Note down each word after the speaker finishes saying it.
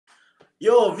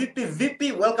Yo,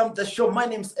 VP, welcome to the show. My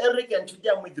name's Eric, and today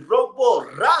I'm with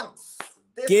Robbo, Ranx.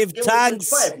 Give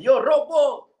thanks. Yo,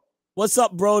 Robbo. What's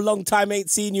up, bro? Long time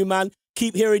ain't seen you, man.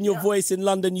 Keep hearing your voice in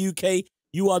London, UK.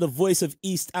 You are the voice of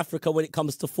East Africa when it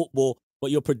comes to football,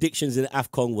 but your predictions in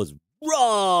AFCON was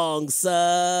wrong,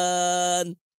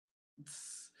 son.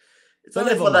 It's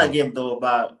only for that game, though,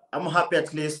 but I'm happy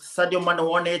at least. Sadio Mane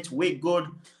won it. We good.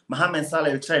 Mohamed Salah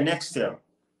will try next year.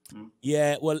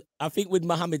 Yeah, well, I think with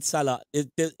Mohamed Salah, it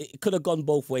could have gone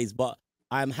both ways, but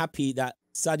I'm happy that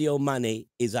Sadio Mane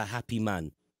is a happy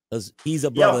man because he's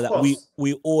a brother that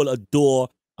we all adore.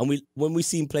 And when we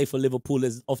see him play for Liverpool,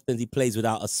 as often he plays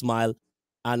without a smile.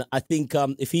 And I think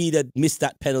if he had missed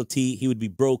that penalty, he would be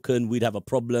broken. We'd have a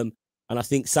problem. And I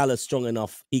think Salah's strong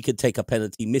enough. He could take a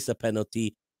penalty, miss a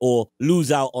penalty, or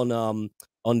lose out on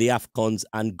the AFCONs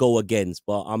and go against.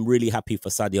 But I'm really happy for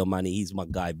Sadio Mane. He's my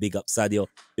guy. Big up Sadio.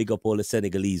 Big up all the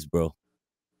Senegalese, bro.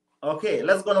 Okay,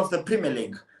 let's go on to the Premier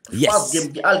League. Yes. First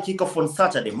game, the early kickoff on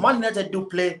Saturday. Man United do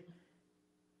play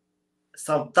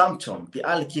Southampton, the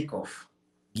early kickoff.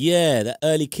 Yeah, the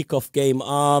early kickoff game.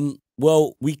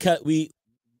 Well,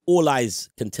 all eyes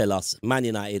can tell us Man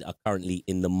United are currently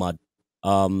in the mud.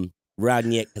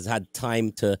 Ranx has had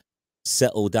time to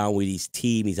settle down with his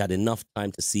team. He's had enough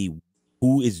time to see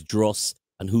who is dross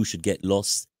and who should get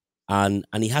lost. And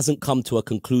he hasn't come to a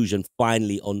conclusion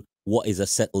finally on what is a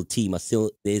settled team.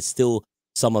 There's still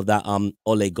some of that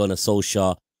Ole Gunnar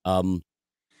Solskjaer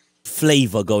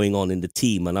flavor going on in the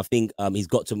team. And I think he's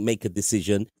got to make a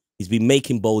decision. He's been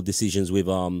making bold decisions with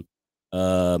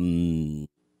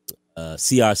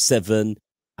CR7,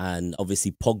 and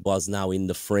obviously Pogba's now in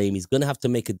the frame. He's going to have to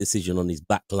make a decision on his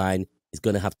back line. He's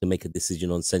going to have to make a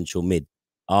decision on central mid.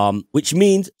 Which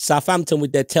means Southampton,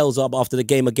 with their tails up after the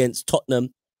game against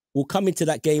Tottenham, will come into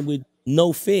that game with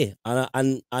no fear.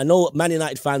 And I know Man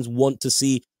United fans want to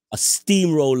see a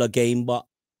steamroller game, but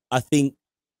I think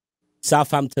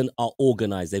Southampton are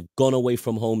organised. They've gone away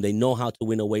from home. They know how to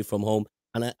win away from home.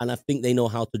 And I think they know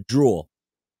how to draw.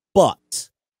 But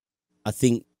I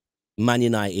think Man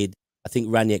United, I think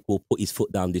Ranx will put his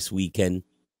foot down this weekend,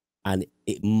 and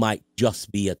it might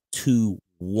just be a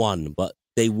 2-1, but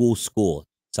they will score.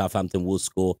 Southampton will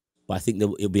score, but I think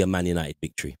it'll be a Man United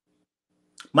victory.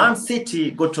 Man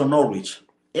City go to Norwich.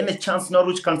 Any chance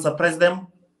Norwich can surprise them?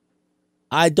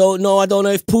 I don't know. I don't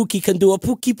know if Pookie can do a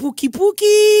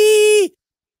Pookie.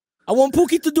 I want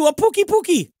Pookie to do a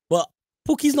Pookie. But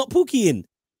Pookie's not Pookieing.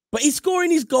 But he's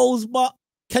scoring his goals. But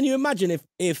can you imagine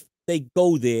if they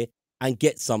go there and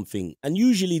get something? And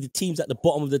usually the teams at the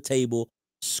bottom of the table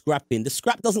scrapping. The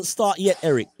scrap doesn't start yet,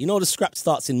 Eric. You know the scrap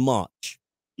starts in March.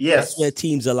 Yes. That's where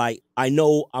teams are like, I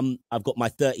know I've got my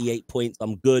 38 points.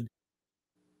 I'm good.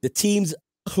 The teams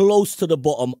close to the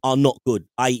bottom are not good,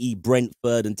 i.e.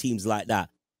 Brentford and teams like that.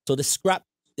 So the scrap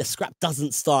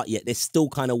doesn't start yet. They're still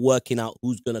kind of working out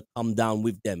who's going to come down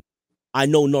with them. I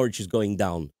know Norwich is going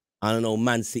down. I don't know,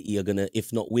 Man City are going to,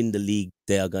 if not win the league,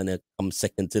 they are going to come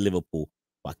second to Liverpool.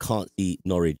 But I can't see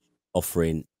Norwich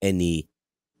offering any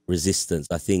resistance.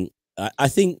 I think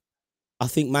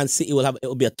Man City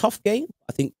it'll be a tough game.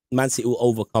 I think Man City will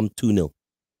overcome 2-0.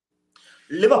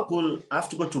 Liverpool have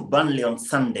to go to Burnley on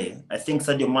Sunday. I think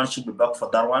Sadio Mane should be back for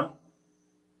that one.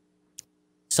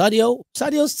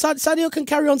 Sadio can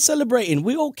carry on celebrating.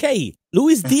 We're okay.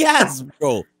 Luis Diaz,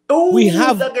 bro. Oh,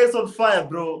 that guy's on fire,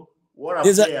 bro. What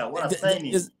a player. What a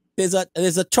signing.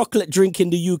 There's a chocolate drink in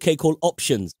the UK called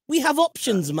Options. We have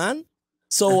options, man.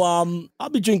 So I'll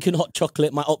be drinking hot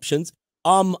chocolate, my options.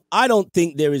 I don't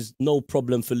think there is no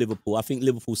problem for Liverpool. I think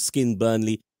Liverpool skinned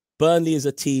Burnley. Burnley is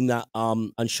a team that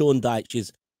and Sean Dyche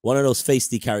is one of those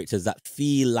feisty characters that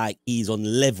feel like he's on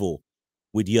level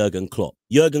with Jurgen Klopp.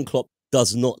 Jurgen Klopp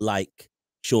does not like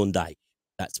Sean Dyche.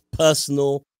 That's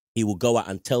personal. He will go out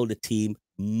and tell the team,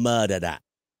 murder that,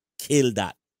 kill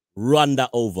that, run that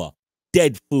over,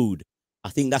 dead food. I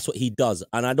think that's what he does.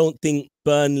 And I don't think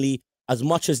Burnley, as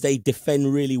much as they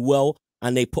defend really well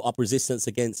and they put up resistance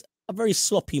against a very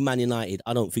sloppy Man United,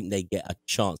 I don't think they get a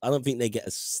chance. I don't think they get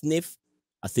a sniff.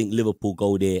 I think Liverpool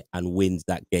go there and wins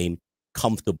that game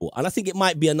comfortable. And I think it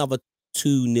might be another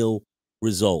 2-0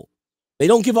 result. They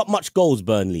don't give up much goals,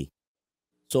 Burnley.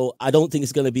 So I don't think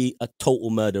it's going to be a total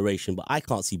murderation, but I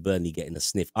can't see Burnley getting a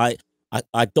sniff. I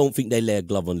don't think they lay a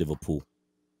glove on Liverpool.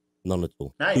 None at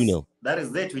all. Nice. 2-0. That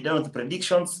is it. We're done with the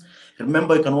predictions.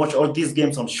 Remember, you can watch all these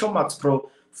games on Showmax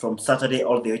Pro from Saturday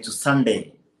all the way to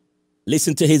Sunday.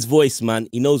 Listen to his voice, man.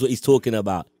 He knows what he's talking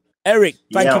about. Eric,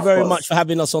 thank you very much for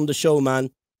having us on the show, man.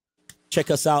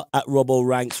 Check us out at Robbo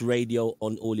Ranx Radio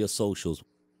on all your socials.